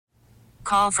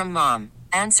call from mom.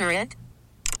 Answer it.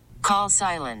 Call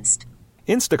silenced.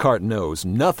 Instacart knows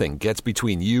nothing gets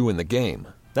between you and the game.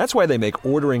 That's why they make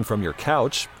ordering from your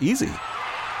couch easy.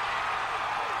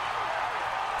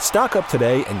 Stock up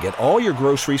today and get all your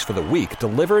groceries for the week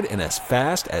delivered in as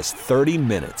fast as 30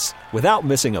 minutes without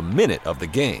missing a minute of the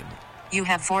game. You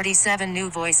have 47 new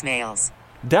voicemails.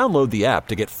 Download the app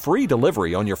to get free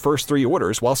delivery on your first 3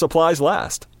 orders while supplies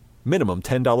last. Minimum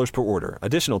 $10 per order.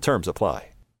 Additional terms apply.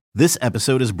 This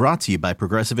episode is brought to you by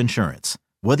Progressive Insurance.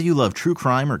 Whether you love true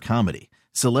crime or comedy,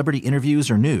 celebrity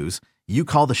interviews or news, you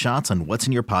call the shots on what's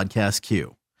in your podcast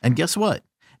queue. And guess what?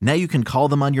 Now you can call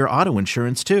them on your auto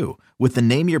insurance too with the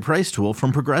Name Your Price tool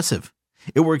from Progressive.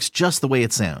 It works just the way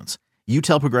it sounds. You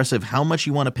tell Progressive how much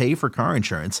you want to pay for car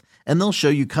insurance, and they'll show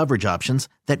you coverage options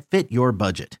that fit your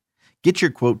budget. Get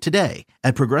your quote today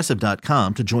at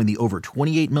Progressive.com to join the over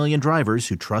 28 million drivers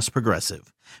who trust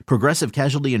Progressive. Progressive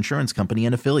Casualty Insurance Company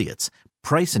and Affiliates.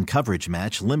 Price and coverage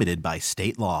match limited by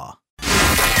state law.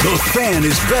 The Fan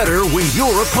is better when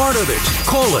you're a part of it.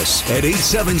 Call us at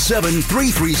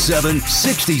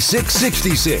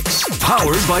 877-337-6666.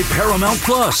 Powered by Paramount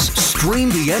Plus. Stream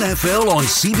the NFL on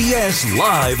CBS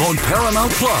live on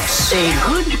Paramount Plus. A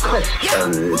good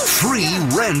question. 3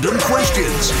 random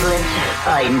questions. Let's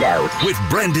find out. With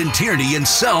Brendan Tierney and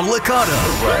Sal Licata.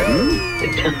 1,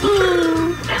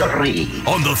 2, 3.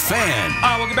 On The Fan. All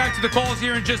right, we'll get back to the calls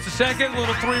here in just a second.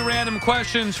 Little 3 random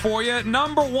questions for you.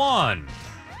 Number 1.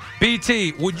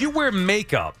 BT, would you wear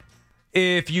makeup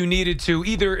if you needed to,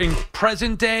 either in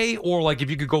present day or like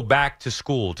if you could go back to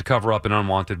school to cover up an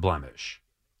unwanted blemish?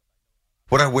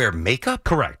 Would I wear makeup?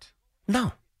 Correct.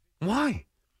 No. Why?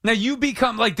 Now, you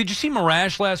become, like, did you see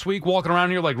Marash last week walking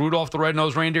around here like Rudolph the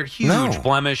Red-Nosed Reindeer? Huge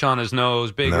blemish on his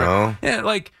nose. Big. No. Yeah,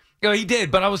 like, you know, he did,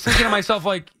 but I was thinking to myself,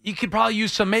 like, you could probably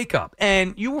use some makeup.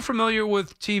 And you were familiar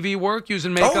with TV work,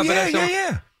 using makeup? Oh,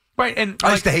 yeah. Right, and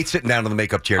I used to hate sitting down in the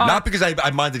makeup chair. Not because I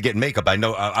minded getting makeup. I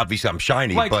know, obviously, I'm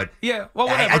shiny, but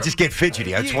whatever. I just get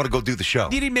fidgety. I just want to go do the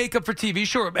show. You need makeup for TV,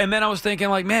 sure. And then I was thinking,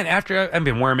 like, man, after I've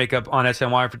been wearing makeup on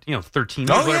SNY for 13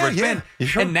 years, whatever it's been,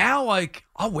 sure? And now, like,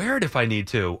 I'll wear it if I need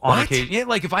to on occasion. Yeah,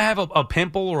 like if I have a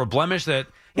pimple or a blemish that,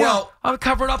 I'll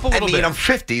cover it up a little bit. I'm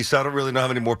 50, so I don't really know how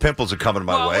many more pimples are coming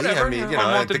my way. Whatever. I mean,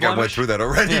 I think I went through that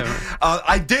already. Yeah.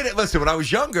 I did it. Listen, when I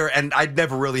was younger, and I'd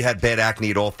never really had bad acne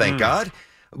at all, thank God.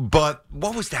 But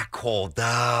what was that called?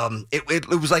 It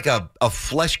was like a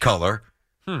flesh color,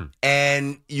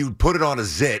 and you'd put it on a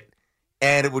zit,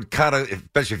 and it would kind of,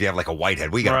 especially if you have like a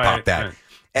whitehead, we got to pop that,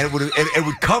 and it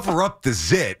would cover up the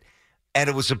zit, and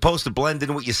it was supposed to blend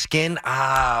in with your skin.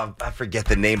 I forget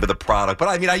the name of the product, but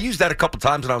I mean, I used that a couple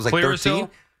times when I was like 13.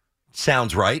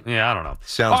 Sounds right. Yeah, I don't know.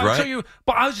 Sounds right.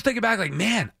 But I was just thinking back, like,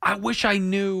 man, I wish I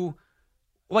knew.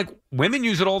 Like, women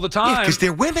use it all the time. Yeah, because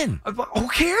they're women. Who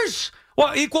cares?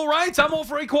 Well, equal rights. I'm all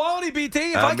for equality,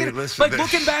 BT. If I could,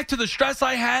 looking back to the stress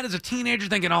I had as a teenager,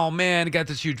 thinking, oh, man, I got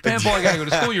this huge pimple. I got to go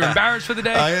to school. You're embarrassed for the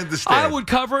day. I understand. I would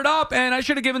cover it up, and I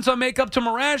should have given some makeup to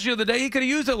Marash the other day. He could have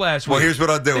used it last week. Well, here's what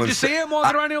I'll do. Did you see him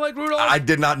walking around here like Rudolph? I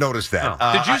did not notice that.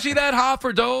 Did you see that, Hop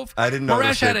or Dove? I didn't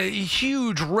notice Marash had a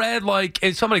huge red, like,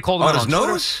 somebody called him on out his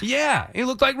nose? Twitter. Yeah, he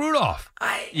looked like Rudolph.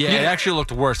 It actually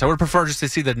looked worse. I would prefer just to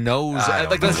see the nose. I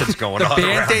don't know what's going on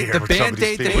around here with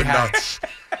Band-Aid that he had.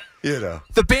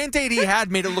 The Band-Aid he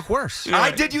had made it look worse. I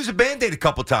did use a Band-Aid a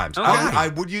couple times. Okay. I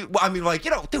would use. I mean, like,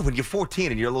 dude, when you're 14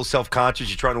 and you're a little self-conscious,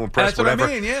 you're trying to impress. That's whatever.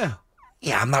 what I mean. Yeah.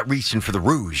 Yeah, I'm not reaching for the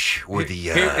rouge or the.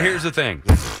 Here's the thing.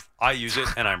 I use it,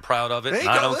 and I'm proud of it. There you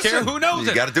I go, don't listen. care who knows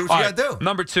it. You got to do what you got to do.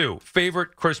 Number 2,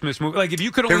 favorite Christmas movie. Like, if you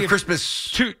could only have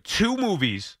Christmas two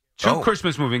movies,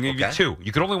 Christmas movies. Give you 2.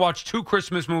 You could only watch 2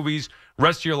 Christmas movies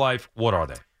rest of your life. What are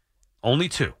they? Only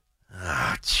 2.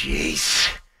 Oh, jeez.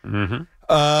 Mm-hmm.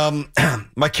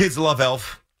 My kids love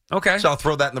Elf. Okay. So I'll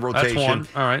throw that in the rotation. That's one.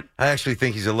 All right. I actually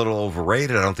think he's a little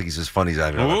overrated. I don't think he's as funny as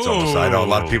I know. I know a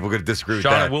lot of people are going to disagree with that.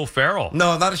 Shot at Will Ferrell.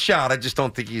 No, not a shot. I just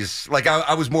don't think he's like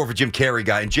I was more of a Jim Carrey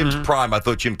guy. In Jim's prime, I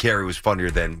thought Jim Carrey was funnier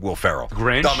than Will Ferrell.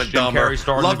 Grinch. Dumb and Jim Dumber. Carrey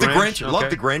starred Love in the Grinch. Okay. Love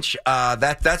the Grinch.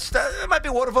 That might be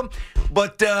one of them.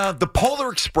 But the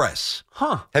Polar Express.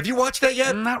 Huh. Have you watched that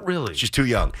yet? Not really. She's too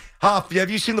young. Hoff, have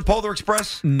you seen the Polar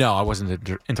Express? No, I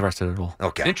wasn't interested at all.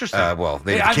 Okay. Interesting. Well,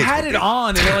 maybe I've the kids had would it be.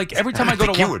 on, and like every time I go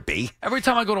to you watch, would be. Every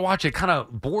time I go to watch it, it kind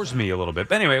of bores me a little bit.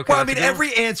 But anyway, okay. Well, I mean,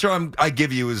 every answer I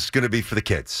give you is going to be for the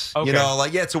kids. Okay. You know,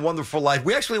 like, yeah, It's a Wonderful Life.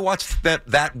 We actually watch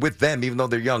that with them, even though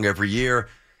they're young, every year.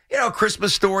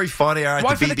 Christmas Story, funny. All right,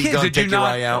 Why the for the BB kids? gun, Did you take your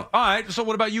not? eye out. All right. So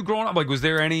what about you growing up? Like, was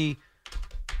there any?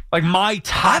 Like my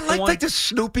top I one? like the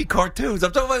Snoopy cartoons.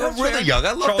 I'm talking about That's really fair. young.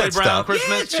 I love Charlie that Brown stuff. Christmas.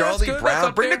 Yeah, Yeah, Charlie that's good. That's Brown.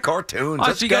 up Bring there. the cartoons. All right,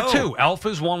 Let's so you go. got 2. Elf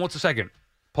is 1. What's the second?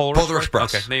 Polar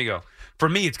Express. Okay, there you go. For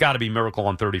me, it's got to be Miracle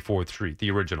on 34th Street, the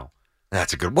original.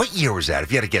 That's a good. What year was that?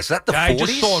 If you had to guess, is that the 40s? I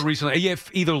just saw it recently. Yeah,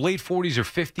 either late 40s or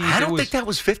 50s. I don't think that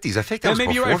was 50s. I think that was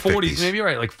maybe before you're right, 40s. 50s. Maybe you're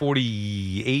right, like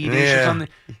 48-ish or something.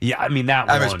 Yeah, I mean, that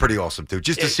was pretty awesome, too.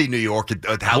 Just to see New York,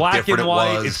 how black different and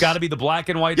white. it was. It's got to be the black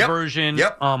and white version.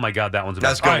 Yep. Oh, my God, that one's amazing.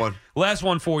 That's a good All one. Last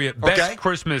one for you. Best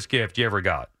Christmas gift you ever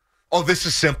got? Oh, this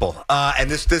is simple, and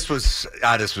this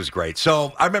was great.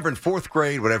 So I remember in fourth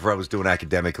grade, whatever I was doing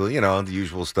academically, the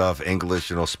usual stuff, English,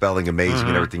 spelling amazing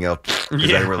and everything else. I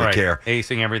didn't really care,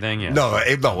 acing everything. Yeah,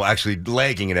 no, actually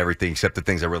lagging and everything except the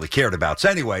things I really cared about. So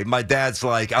anyway, my dad's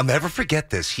like, I'll never forget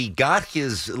this. He got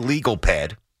his legal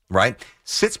pad, right?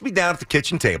 Sits me down at the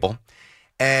kitchen table,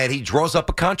 and he draws up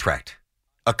a contract.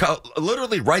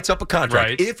 Literally writes up a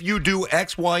contract. Right. If you do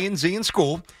X, Y, and Z in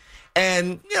school.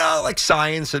 And, like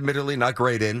science, admittedly, not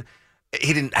great in. I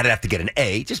didn't have to get an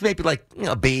A, just maybe like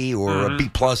a B or a B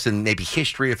plus, and maybe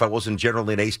history if I wasn't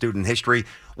generally an A student in history.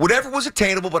 Whatever was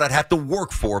attainable, but I'd have to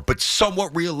work for, but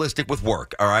somewhat realistic with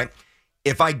work, all right?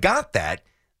 If I got that,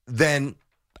 then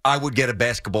I would get a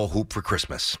basketball hoop for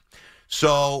Christmas.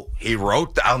 So he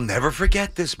wrote, I'll never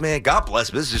forget this, man. God bless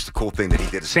him. This is just a cool thing that he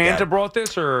did. Santa brought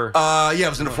this, or? Yeah, it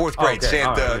was in the fourth grade. Okay.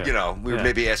 Santa, Right, we were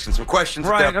maybe asking some questions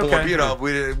at that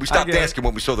point. We stopped asking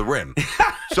when we saw the rim.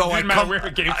 So Didn't matter where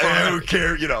it came from. I don't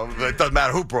care, it doesn't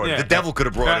matter who brought it. The devil could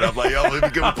have brought it up.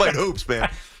 Like, we played hoops, man.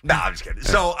 Nah, I'm just kidding.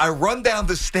 So I run down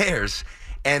the stairs,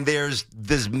 and there's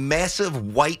this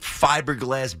massive white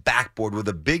fiberglass backboard with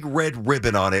a big red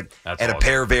ribbon on it and a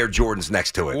pair of Air Jordans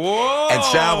next to it. Whoa! And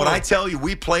Sal, when I tell you,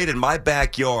 we played in my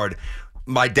backyard.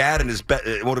 My dad and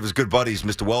one of his good buddies,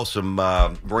 Mr. Wellsome,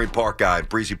 Marine Park guy,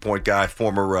 Breezy Point guy,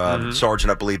 former sergeant,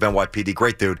 I believe, NYPD,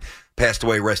 great dude, passed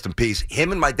away, rest in peace.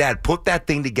 Him and my dad put that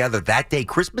thing together that day,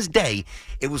 Christmas Day.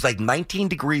 It was like 19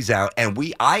 degrees out, and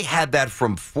I had that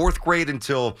from fourth grade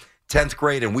until 10th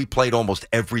grade, and we played almost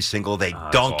every single day,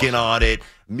 dunking on it,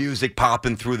 music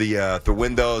popping through the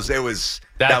windows. That was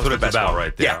what the it's best about one.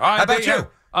 right there. Yeah. All right, How about yeah. you?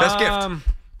 Best gift.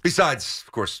 Besides,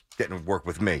 of course, getting to work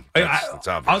with me. That's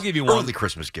obvious. I'll give you one. Early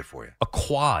Christmas gift for you. A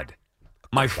quad.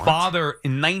 My father,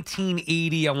 in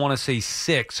 1980, I want to say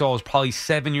 6, so I was probably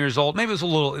 7 years old. Maybe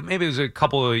it was a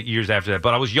couple of years after that,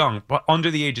 but I was young,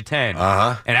 under the age of 10.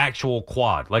 An actual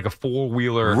quad, like a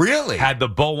four-wheeler. Really? Had the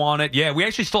bow on it. Yeah, we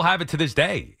actually still have it to this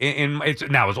day.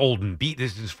 Now it's old and beat.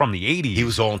 This is from the 80s. He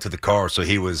was all into the car, so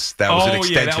that was an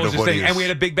extension of what he was. And we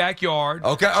had a big backyard.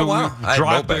 Okay, so wow. I had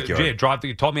no backyard.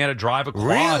 He taught me how to drive a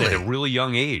quad Really? at a really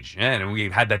young age. Yeah, and we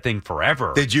had that thing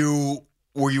forever.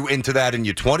 Were you into that in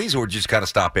your 20s, or just kind of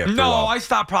stop after a while? No, I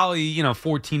stopped probably,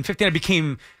 14, 15. I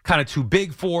became kind of too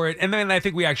big for it. And then I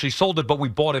think we actually sold it, but we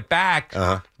bought it back,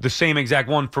 the same exact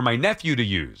one for my nephew to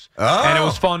use. Oh. And it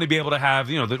was fun to be able to have,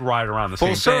 the ride around the Full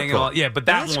same thing. circle. And all. Yeah, but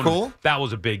that's cool. That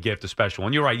was a big gift, a special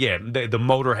one. You're right, yeah. The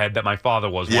motorhead that my father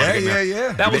was.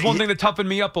 Yeah. That was one thing that toughened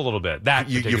me up a little bit.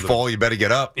 You fall, you better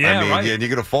get up. Yeah, right. right. And you're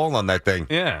going to fall on that thing.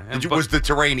 Yeah. Was the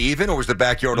terrain even, or was the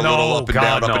backyard a little up and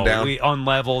down, up and down? We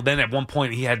unleveled. Then at one point,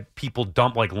 he had people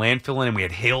dump like landfill in, and we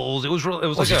had hills. It was real. It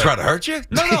was Was he trying to hurt you?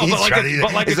 No,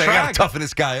 but like he's a like, I track. gotta toughen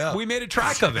this guy up. We made a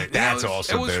track of it. That's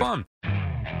awesome. It was fun.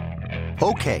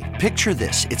 Okay, picture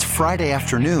this. It's Friday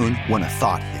afternoon when a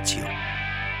thought hits you.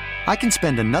 I can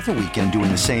spend another weekend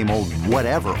doing the same old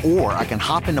whatever, or I can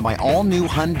hop into my all-new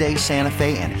Hyundai Santa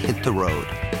Fe and hit the road.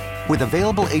 With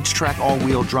available H-Track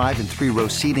all-wheel drive and 3-row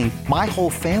seating, my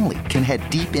whole family can head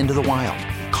deep into the wild.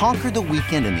 Conquer the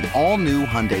weekend in the all-new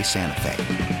Hyundai Santa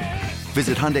Fe.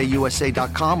 Visit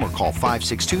HyundaiUSA.com or call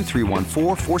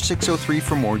 562-314-4603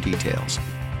 for more details.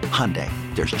 Hyundai,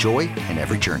 there's joy in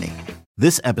every journey.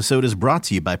 This episode is brought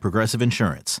to you by Progressive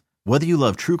Insurance. Whether you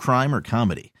love true crime or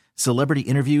comedy, celebrity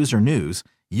interviews or news,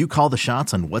 you call the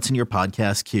shots on what's in your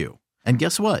podcast queue. And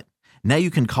guess what? Now you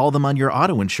can call them on your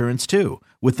auto insurance too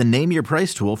with the Name Your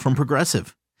Price tool from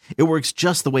Progressive. It works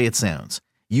just the way it sounds.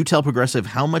 You tell Progressive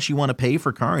how much you want to pay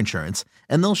for car insurance,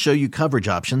 and they'll show you coverage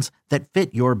options that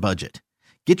fit your budget.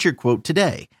 Get your quote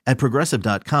today at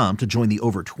Progressive.com to join the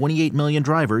over 28 million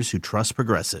drivers who trust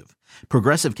Progressive.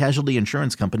 Progressive Casualty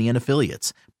Insurance Company and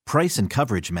Affiliates. Price and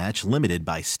coverage match limited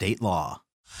by state law.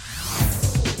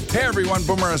 Hey everyone,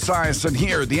 Boomer Esiason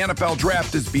here. The NFL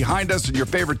Draft is behind us and your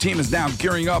favorite team is now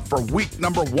gearing up for week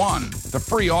number 1. The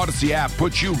free Odyssey app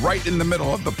puts you right in the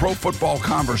middle of the pro football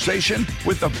conversation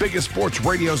with the biggest sports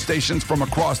radio stations from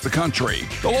across the country.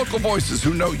 The local voices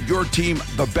who know your team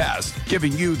the best,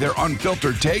 giving you their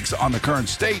unfiltered takes on the current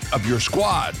state of your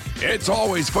squad. It's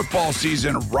always football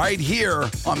season right here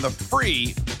on the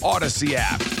free Odyssey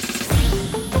app.